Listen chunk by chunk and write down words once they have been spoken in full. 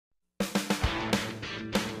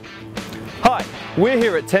We're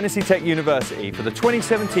here at Tennessee Tech University for the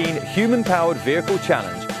 2017 Human Powered Vehicle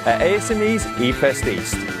Challenge at ASME's eFest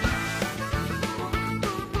East.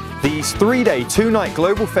 These 3-day, 2-night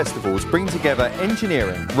global festivals bring together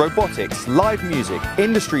engineering, robotics, live music,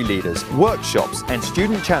 industry leaders, workshops and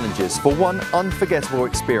student challenges for one unforgettable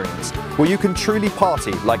experience where you can truly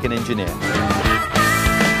party like an engineer.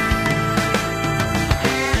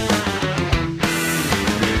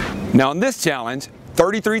 Now on this challenge,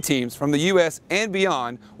 33 teams from the US and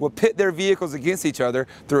beyond will pit their vehicles against each other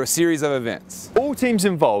through a series of events. All teams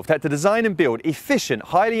involved had to design and build efficient,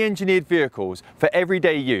 highly engineered vehicles for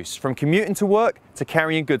everyday use, from commuting to work to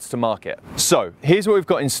carrying goods to market. So, here's what we've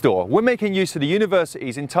got in store. We're making use of the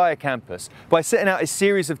university's entire campus by setting out a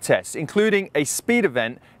series of tests, including a speed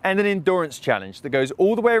event and an endurance challenge that goes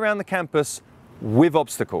all the way around the campus with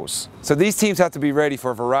obstacles. So these teams have to be ready for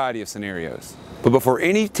a variety of scenarios. But before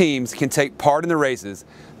any teams can take part in the races,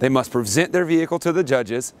 they must present their vehicle to the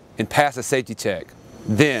judges and pass a safety check.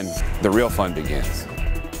 Then the real fun begins.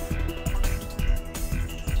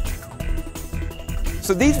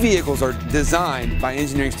 So these vehicles are designed by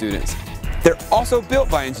engineering students. They're also built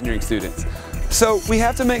by engineering students. So we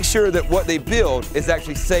have to make sure that what they build is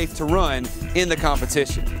actually safe to run in the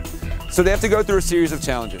competition. So they have to go through a series of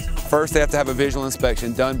challenges. First, they have to have a visual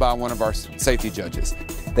inspection done by one of our safety judges.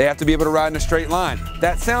 They have to be able to ride in a straight line.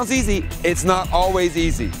 That sounds easy, it's not always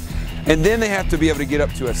easy. And then they have to be able to get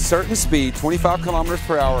up to a certain speed, 25 kilometers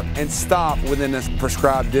per hour, and stop within a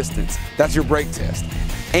prescribed distance. That's your brake test.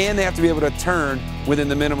 And they have to be able to turn within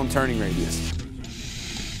the minimum turning radius.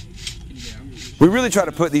 We really try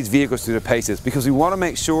to put these vehicles through the paces because we want to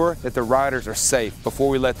make sure that the riders are safe before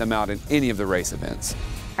we let them out in any of the race events.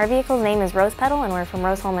 Our vehicle's name is Rose-Pedal, and we're from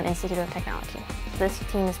Rose-Hulman Institute of Technology. This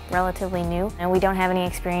team is relatively new, and we don't have any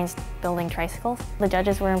experience building tricycles. The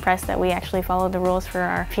judges were impressed that we actually followed the rules for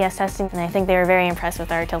our PS testing, and I think they were very impressed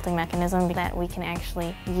with our tilting mechanism that we can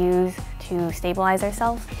actually use to stabilize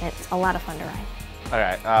ourselves. It's a lot of fun to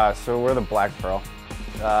ride. Okay, so we're the Black Pearl.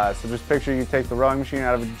 So just picture you take the rowing machine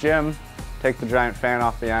out of a gym, take the giant fan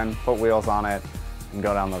off the end, put wheels on it, and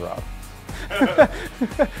go down the road.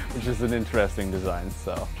 Which is an interesting design.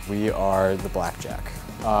 So we are the Blackjack.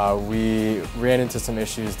 We ran into some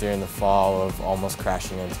issues during the fall of almost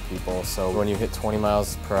crashing into people. So when you hit 20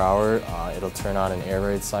 miles per hour, it'll turn on an air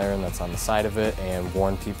raid siren that's on the side of it and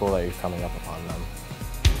warn people that you're coming up upon them.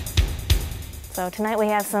 So tonight we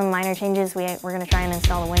have some minor changes. We're going to try and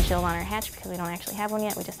install the windshield on our hatch because we don't actually have one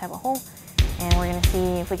yet. We just have a hole. And we're going to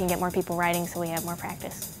see if we can get more people riding so we have more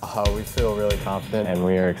practice. We feel really confident and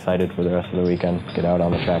we are excited for the rest of the weekend. Get out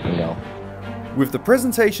on the track and go. With the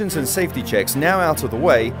presentations and safety checks now out of the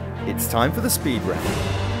way, it's time for the speed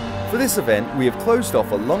round. For this event, we have closed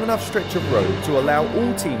off a long enough stretch of road to allow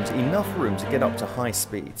all teams enough room to get up to high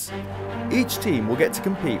speeds. Each team will get to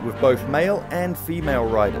compete with both male and female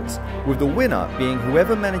riders, with the winner being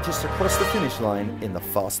whoever manages to cross the finish line in the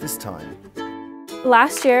fastest time.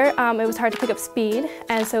 Last year, it was hard to pick up speed,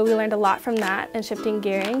 and so we learned a lot from that and shifting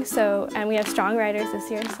gearing. And we have strong riders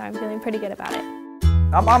this year, so I'm feeling pretty good about it.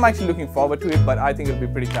 I'm actually looking forward to it, but I think it'll be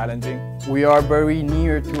pretty challenging. We are very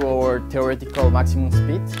near to our theoretical maximum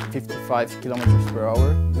speed, 55 kilometers per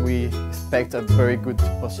hour. We expect a very good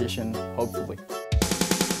position, hopefully.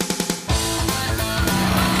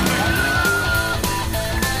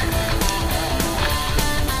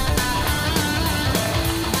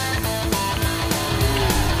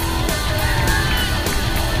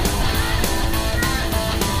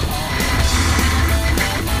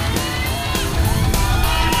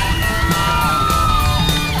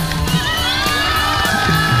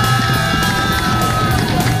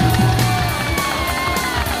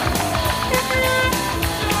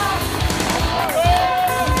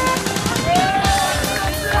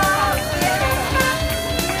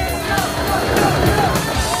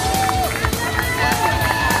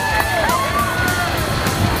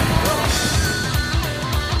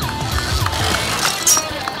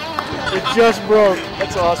 It just broke.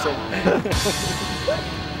 That's awesome.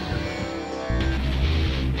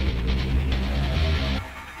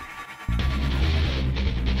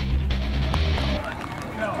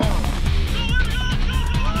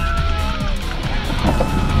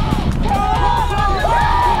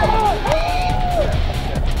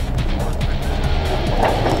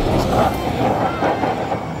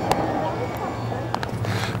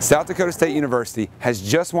 South Dakota State University has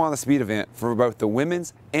just won the speed event for both the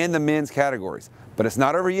women's and the men's categories. But it's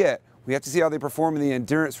not over yet. We have to see how they perform in the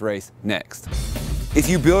endurance race next. If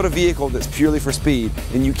you build a vehicle that's purely for speed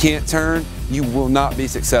and you can't turn, you will not be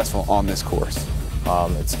successful on this course.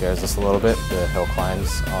 It scares us a little bit, the hill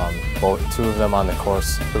climbs, two of them on the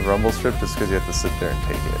course. The rumble strip is because you have to sit there and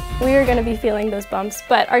take it. We are going to be feeling those bumps,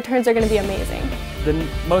 but our turns are going to be amazing. The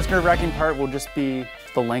most nerve-wracking part will just be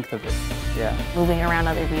the length of it. Yeah. Moving around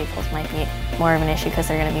other vehicles might be more of an issue because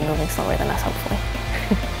they're going to be moving slower than us, hopefully.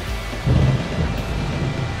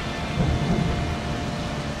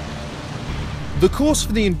 The course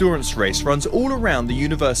for the endurance race runs all around the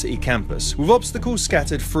university campus, with obstacles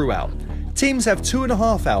scattered throughout. Teams have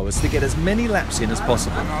 2.5 hours to get as many laps in as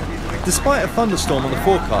possible. Despite a thunderstorm on the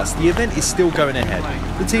forecast, the event is still going ahead.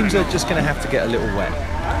 The teams are just going to have to get a little wet.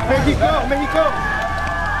 Make it go, make it go!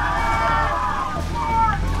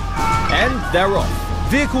 And they're off.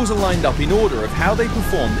 Vehicles are lined up in order of how they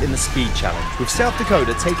performed in the speed challenge, with South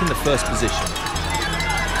Dakota taking the first position.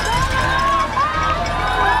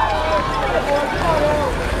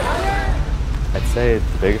 I'd say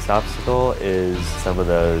the biggest obstacle is some of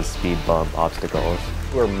those speed bump obstacles.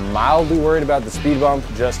 We're mildly worried about the speed bump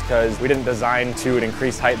just because we didn't design to an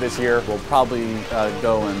increased height this year. We'll probably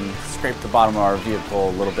go and scrape the bottom of our vehicle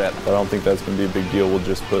a little bit. I don't think that's going to be a big deal. We'll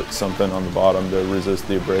just put something on the bottom to resist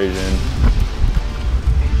the abrasion.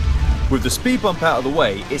 With the speed bump out of the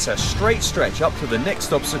way, it's a straight stretch up to the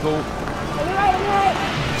next obstacle,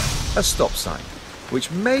 a stop sign,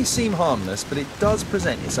 which may seem harmless, but it does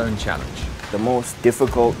present its own challenge. The most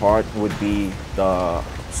difficult part would be the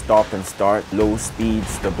stop and start. Low speed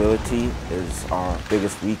stability is our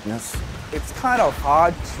biggest weakness. It's kind of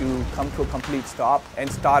hard to come to a complete stop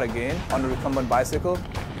and start again on a recumbent bicycle.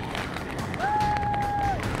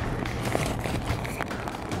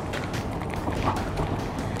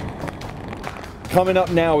 Coming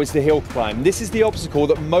up now is the hill climb. This is the obstacle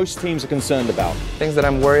that most teams are concerned about. Things that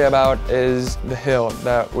I'm worried about is the hill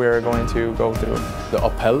that we're going to go through. The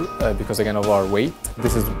uphill, because again of our weight,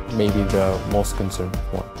 this is maybe the most concerned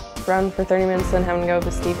one. Run for 30 minutes and having to go up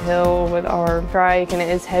a steep hill with our trike, and it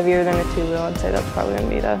is heavier than a two-wheel. I'd say that's probably going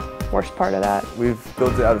to be the worst part of that. We've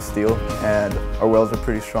built it out of steel, and our wheels are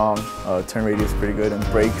pretty strong. Turn radius is pretty good, and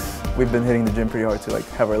brakes. We've been hitting the gym pretty hard to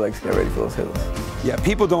have our legs get ready for those hills. Yeah,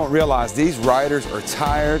 people don't realize these riders are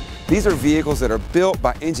tired. These are vehicles that are built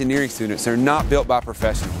by engineering students. They're not built by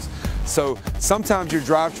professionals. So sometimes your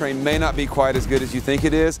drivetrain may not be quite as good as you think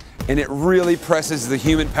it is, and it really presses the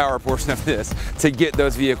human power portion of this to get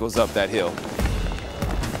those vehicles up that hill.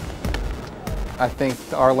 I think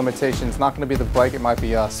our limitation is not going to be the bike, it might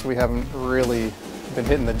be us. We haven't really been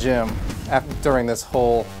hitting the gym during this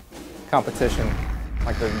whole competition.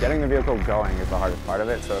 Getting the vehicle going is the hardest part of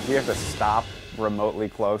it, so if you have to stop remotely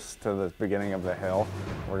close to the beginning of the hill,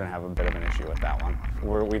 we're going to have a bit of an issue with that one.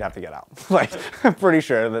 We'd have to get out. I'm pretty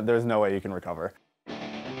sure that there's no way you can recover.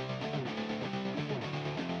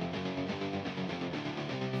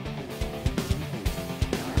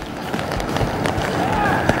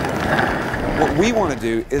 What we want to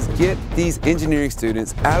do is get these engineering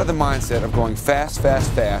students out of the mindset of going fast, fast,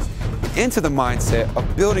 fast, into the mindset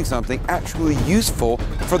of building something actually useful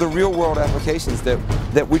for the real-world applications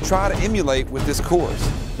that we try to emulate with this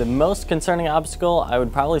course. The most concerning obstacle, I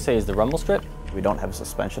would probably say, is the rumble strip. We don't have a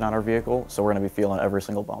suspension on our vehicle, so we're going to be feeling every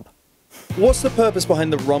single bump. What's the purpose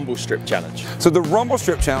behind the rumble strip challenge? So the rumble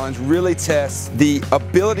strip challenge really tests the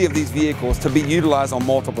ability of these vehicles to be utilized on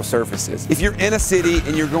multiple surfaces. If you're in a city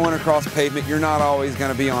and you're going across pavement, you're not always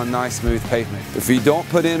going to be on nice, smooth pavement. If you don't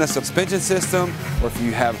put in a suspension system, or if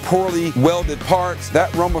you have poorly welded parts,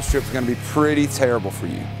 that rumble strip is going to be pretty terrible for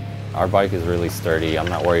you. Our bike is really sturdy. I'm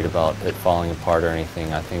not worried about it falling apart or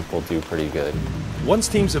anything. I think we'll do pretty good. Once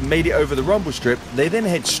teams have made it over the rumble strip, they then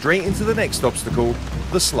head straight into the next obstacle,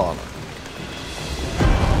 the slalom.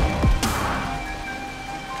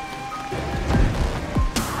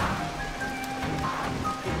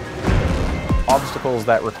 Obstacles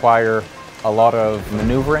that require a lot of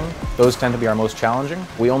maneuvering, those tend to be our most challenging.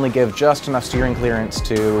 We only give just enough steering clearance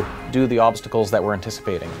to do the obstacles that we're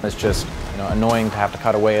anticipating. It's just annoying to have to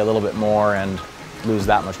cut away a little bit more and lose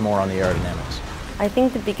that much more on the aerodynamics. I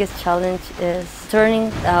think the biggest challenge is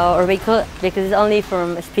turning our vehicle because it's only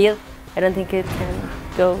from speed. I don't think it can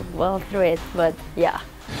go well through it, but yeah.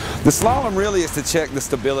 The slalom really is to check the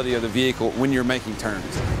stability of the vehicle when you're making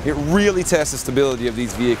turns. It really tests the stability of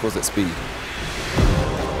these vehicles at speed.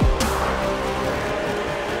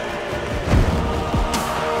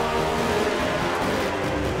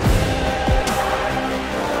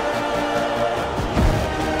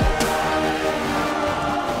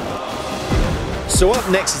 So up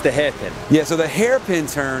next is the hairpin. Yeah, so the hairpin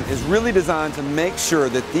turn is really designed to make sure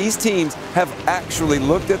that these teams have actually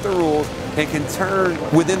looked at the rules and can turn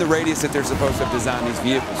within the radius that they're supposed to have designed these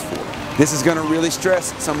vehicles for. This is going to really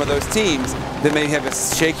stress some of those teams that may have a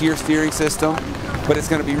shakier steering system but it's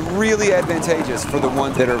going to be really advantageous for the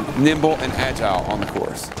ones that are nimble and agile on the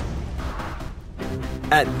course.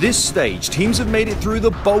 At this stage, teams have made it through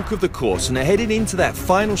the bulk of the course and are headed into that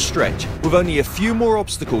final stretch with only a few more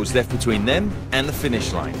obstacles left between them and the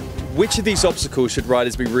finish line. Which of these obstacles should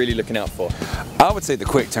riders be really looking out for? I would say the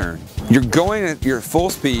quick turn. You're going at your full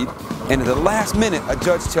speed, and at the last minute, a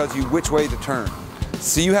judge tells you which way to turn.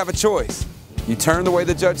 So you have a choice. You turn the way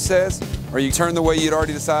the judge says, or you turn the way you'd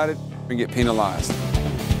already decided and get penalized.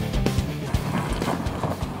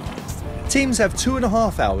 Teams have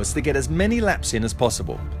 2.5 hours to get as many laps in as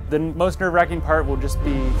possible. The most nerve-wracking part will just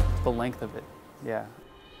be the length of it. Yeah.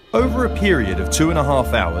 Over a period of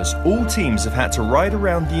 2.5 hours, all teams have had to ride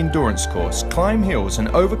around the endurance course, climb hills and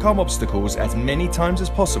overcome obstacles as many times as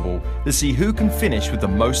possible to see who can finish with the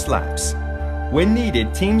most laps. When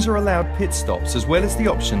needed, teams are allowed pit stops as well as the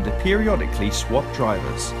option to periodically swap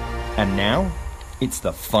drivers. And now, it's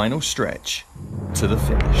the final stretch to the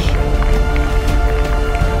finish.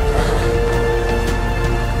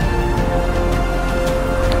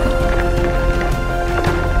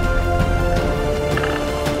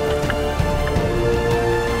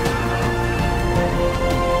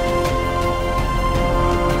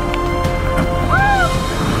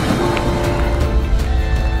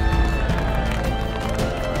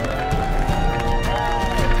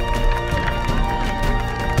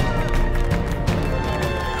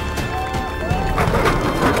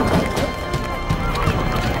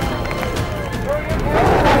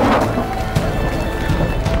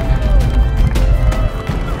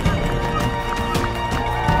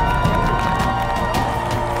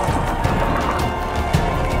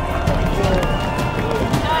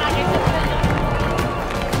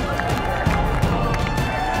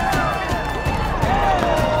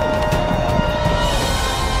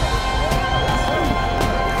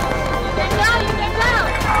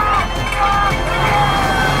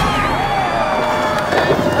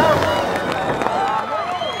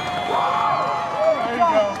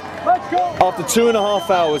 After 2.5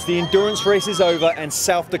 hours, the endurance race is over and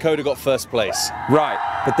South Dakota got first place. Right,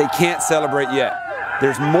 but they can't celebrate yet.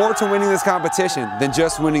 There's more to winning this competition than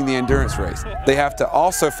just winning the endurance race. They have to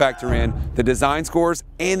also factor in the design scores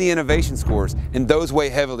and the innovation scores, and those weigh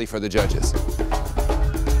heavily for the judges.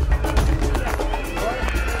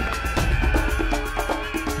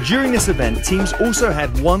 During this event, teams also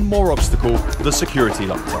had one more obstacle, the security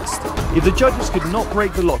lock test. If the judges could not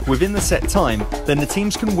break the lock within the set time, then the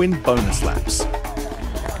teams can win bonus laps.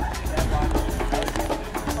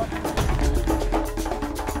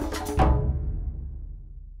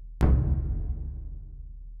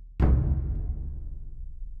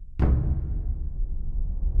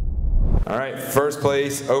 All right, first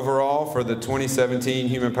place overall for the 2017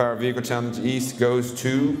 Human Powered Vehicle Challenge East goes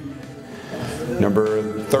to number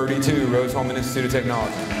 32, Rose-Hulman Institute of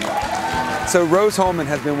Technology. So Rose-Hulman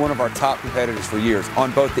has been one of our top competitors for years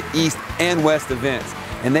on both the East and West events,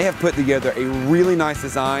 and they have put together a really nice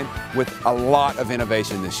design with a lot of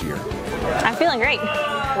innovation this year. I'm feeling great.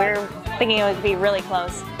 We were thinking it would be really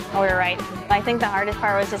close. We were right. I think the hardest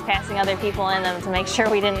part was just passing other people in them to make sure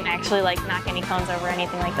we didn't actually knock any cones over or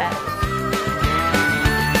anything like that.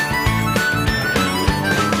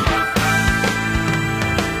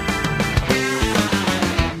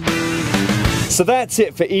 So that's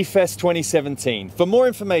it for eFest 2017. For more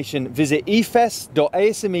information, visit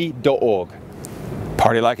efest.asme.org.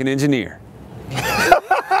 Party like an engineer.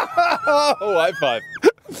 Oh, high five.